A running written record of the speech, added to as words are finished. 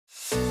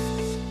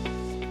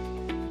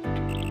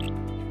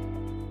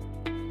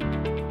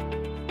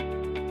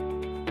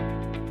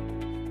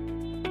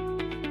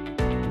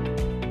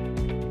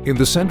In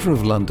the centre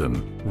of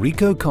London,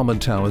 RECO Common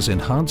Towers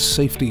enhance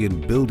safety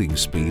and building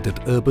speed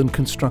at urban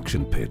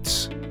construction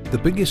pits. The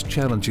biggest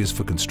challenges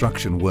for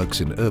construction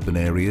works in urban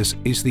areas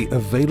is the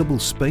available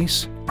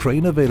space,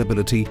 crane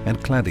availability and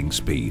cladding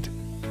speed.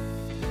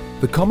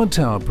 The Common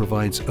Tower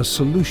provides a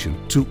solution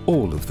to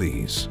all of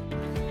these.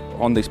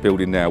 On this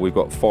building now we've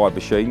got 5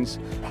 machines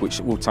which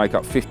will take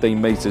up 15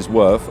 metres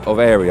worth of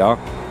area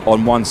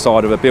on one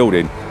side of a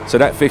building. So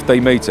that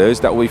 15 metres,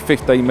 that will be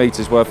 15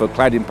 metres worth of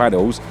cladding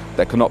panels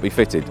that cannot be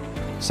fitted.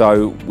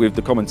 So with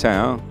the Common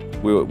Tower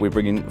we're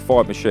bringing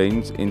 5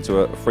 machines into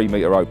a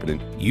 3-metre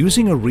opening.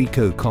 Using a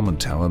RECO Common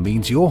Tower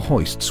means your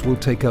hoists will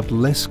take up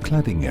less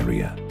cladding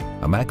area.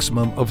 A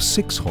maximum of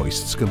 6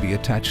 hoists can be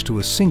attached to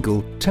a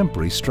single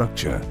temporary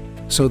structure.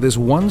 So there's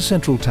one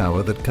central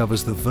tower that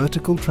covers the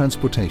vertical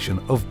transportation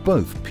of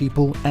both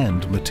people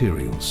and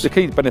materials. The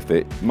key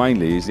benefit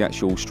mainly is the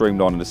actual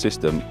streamlining of the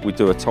system. We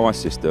do a tie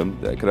system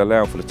that can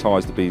allow for the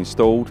ties to be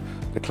installed,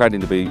 the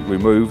cladding to be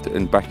removed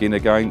and back in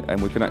again,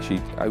 and we can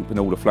actually open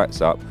all the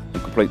flats up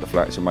and complete the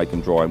flats and make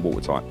them dry and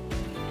watertight.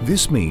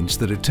 This means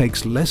that it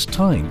takes less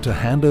time to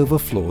hand over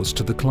floors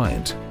to the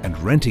client,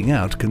 and renting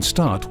out can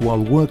start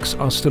while works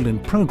are still in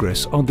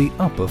progress on the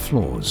upper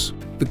floors.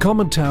 The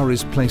Common Tower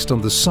is placed on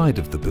the side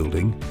of the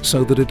building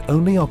so that it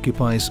only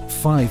occupies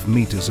 5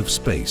 metres of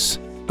space.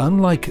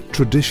 Unlike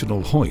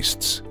traditional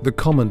hoists, the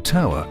Common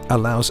Tower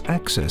allows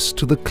access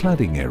to the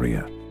cladding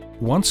area.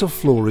 Once a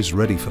floor is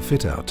ready for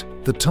fit-out,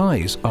 the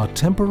ties are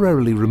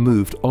temporarily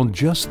removed on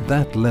just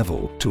that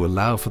level to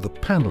allow for the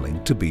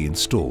panelling to be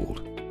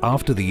installed.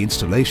 After the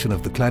installation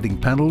of the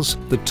cladding panels,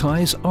 the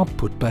ties are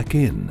put back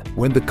in.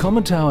 When the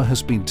Common Tower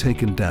has been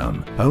taken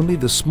down, only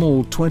the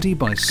small 20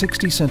 by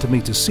 60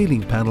 centimetre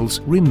ceiling panels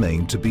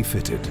remain to be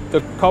fitted.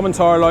 The Common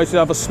Tower allows you to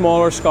have a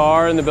smaller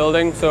scar in the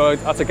building, so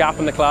that's a gap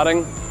in the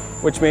cladding,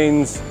 which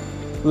means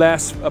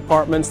less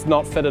apartments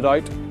not fitted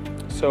out.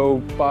 So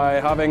by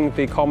having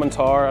the Common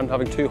Tower and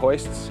having 2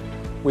 hoists,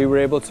 we were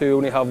able to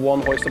only have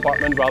 1 hoist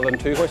apartment rather than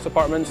 2 hoist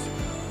apartments,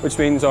 which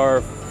means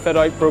our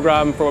fit-out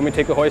programme for when we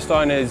take the hoist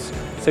down is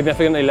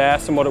significantly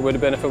less than what it would have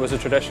been if it was a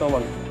traditional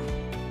one.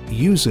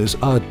 Users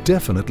are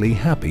definitely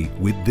happy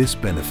with this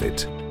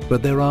benefit,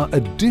 but there are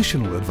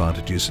additional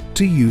advantages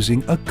to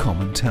using a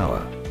Common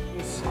Tower.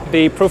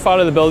 The profile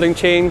of the building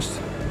changed,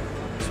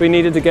 so we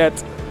needed to get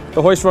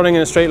the hoist running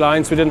in a straight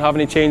line so we didn't have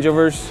any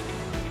changeovers,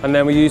 and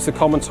then we used the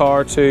Common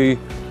Tower to,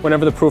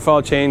 whenever the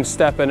profile changed,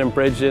 step in and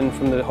bridge in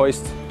from the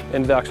hoist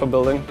into the actual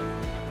building.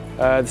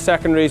 The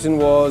second reason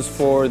was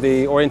for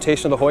the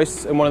orientation of the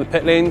hoists in one of the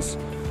pit lanes.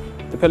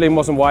 The pit lane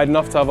wasn't wide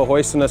enough to have a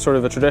hoist in a sort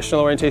of a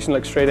traditional orientation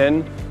like straight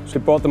in, so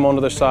we brought them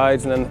onto their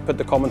sides and then put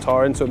the Common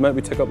Tower in, so it meant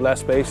we took up less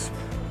space,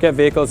 get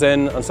vehicles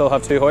in and still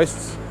have 2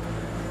 hoists.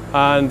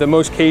 And the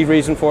most key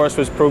reason for us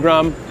was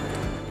programme.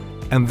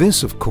 And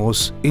this, of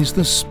course, is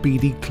the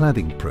Speedy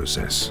cladding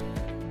process.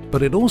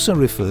 But it also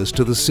refers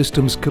to the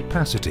system's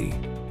capacity.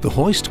 The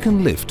hoist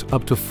can lift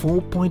up to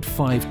 4.5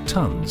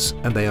 tonnes,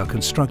 and they are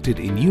constructed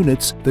in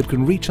units that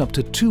can reach up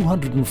to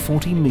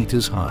 240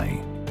 metres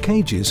high.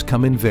 Cages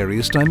come in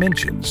various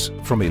dimensions,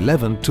 from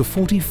 11 to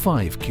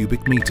 45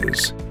 cubic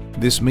meters.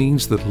 This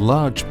means that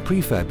large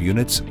prefab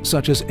units,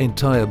 such as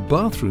entire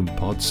bathroom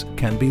pods,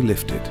 can be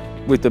lifted.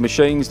 With the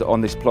machines on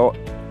this plot,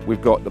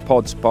 we've got the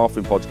pods,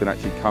 bathroom pods can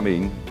actually come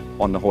in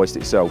on the hoist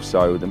itself,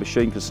 so the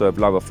machine can serve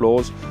lower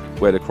floors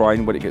where the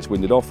crane, when it gets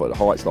winded off at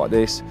heights like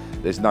this,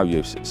 there's no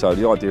use. So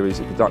the idea is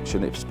that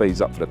production, it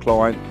speeds up for the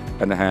client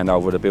and the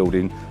handover of the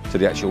building to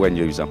the actual end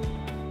user.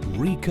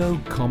 RECO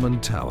Common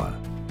Tower.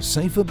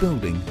 Safer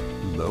building,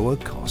 lower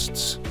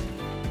costs.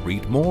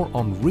 Read more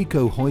on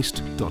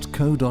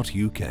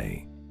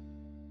recohoist.co.uk.